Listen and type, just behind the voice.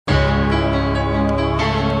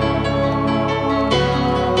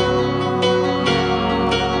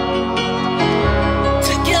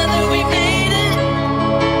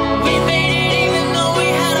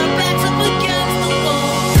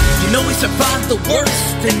was the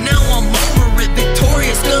worst, and now I'm over it.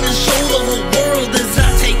 Victorious, gonna show the whole world as I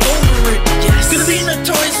take over it. Yes, gonna be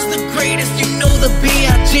notorious is the greatest, you know the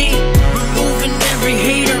B.I.G. Removing every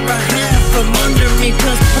hater I have from under me,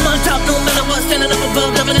 cause I'm on top no matter what, standing up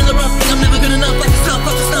above, living in the rough, think I'm never good enough, like the stuff,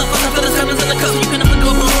 fuck the snuff, fuck the happens in the cuff, you can never do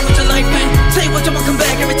it wrong with your life, man. Say what you want, come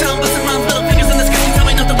back every time, bustin' rhymes, little fingers in the sky, you tell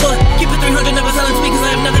me nothing but keep it 300, never silence me, cause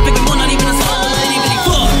I have never picked one, not even a song, not even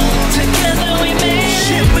fuck. Together we made it,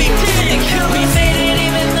 shit we did, we made it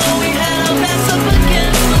even though we had our backs up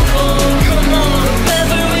against the wall. Come on,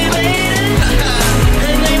 never we made it,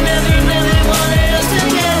 and they never really wanted us to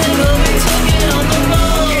get it, but we took it on the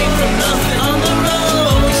road. Came from nothing, on the road,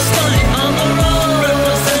 but we stunted on the road.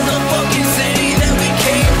 Represent the fucking city that we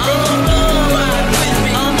came from. On the road, ride with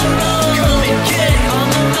me, on the road, come and get it, on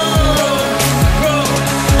the road, bro,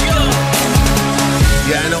 yo.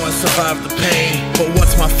 Yeah, I know I survived the pain, but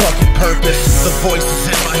what's my fucking purpose? The voices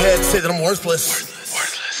in my head say that I'm worthless.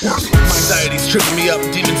 My anxiety's tripping me up,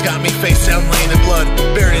 demons got me face down, laying in blood.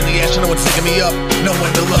 Buried in the ash, no one's digging me up. No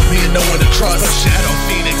one to love me and no one to trust. A shadow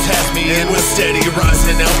phoenix has me and was steady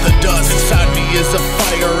rising out the dust. Inside me is a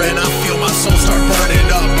fire and I feel my soul start burning.